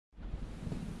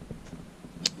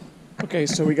Okay,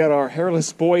 so we got our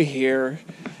hairless boy here,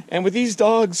 and with these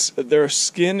dogs, their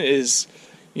skin is,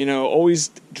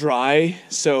 always dry,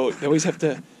 so they always have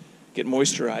to get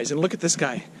moisturized. And look at this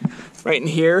guy, right in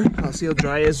here. I'll see how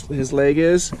dry his leg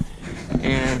is,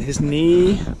 and his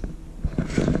knee,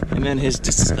 and then his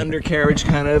just undercarriage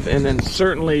kind of, and then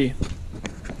certainly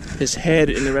his head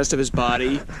and the rest of his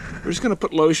body. We're just gonna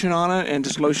put lotion on it and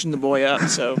just lotion the boy up.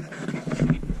 So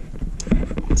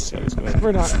let's see how he's going.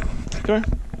 We're not. Come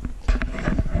here.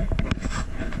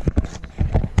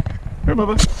 Here,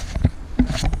 Bubba.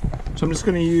 So I'm just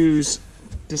going to use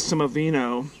just some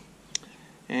Aveeno,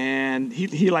 and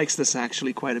he likes this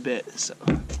actually quite a bit. So,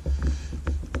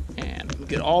 and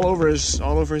get all over his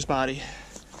body.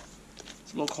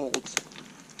 It's a little cold.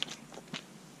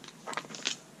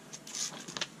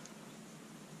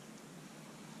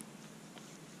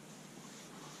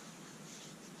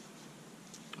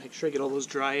 Make sure I get all those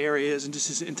dry areas and just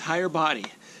his entire body,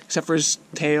 except for his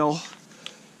tail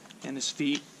and his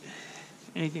feet.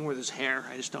 Anything where there's hair,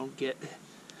 I just don't get.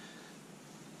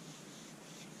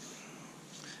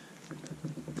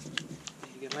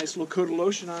 You get a nice little coat of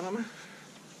lotion on him.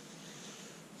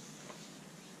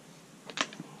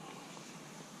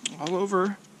 All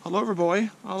over, boy,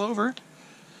 all over.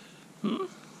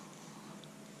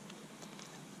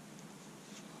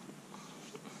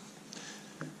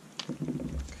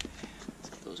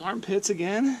 Those armpits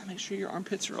again. Make sure your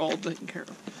armpits are all taken care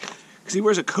of. Because he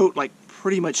wears a coat like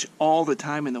pretty much all the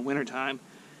time in the wintertime,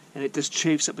 and it just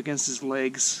chafes up against his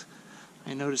legs.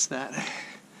 I noticed that.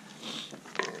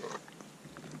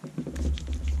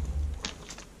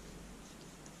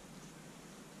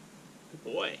 Good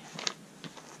boy.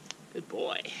 Good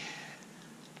boy.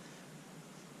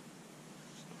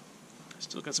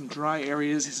 Still got some dry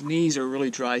areas. His knees are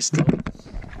really dry still.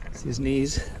 See his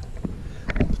knees?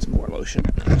 Put some more lotion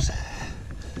in those.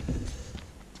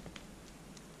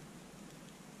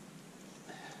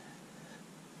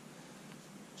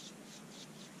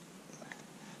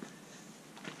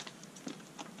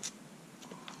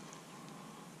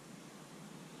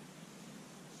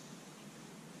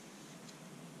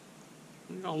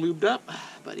 You're all lubed up,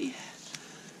 buddy.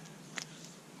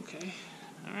 Okay,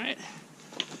 all right.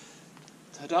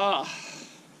 Ta-da!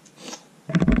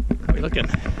 How we looking?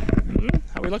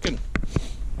 How we looking?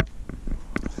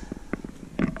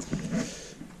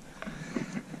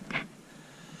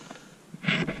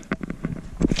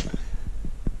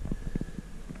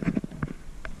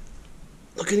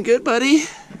 Looking good, buddy.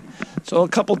 So a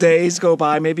couple days go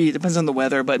by, maybe it depends on the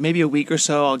weather, but maybe a week or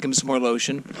so I'll give him some more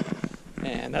lotion.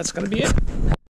 And that's going to be it.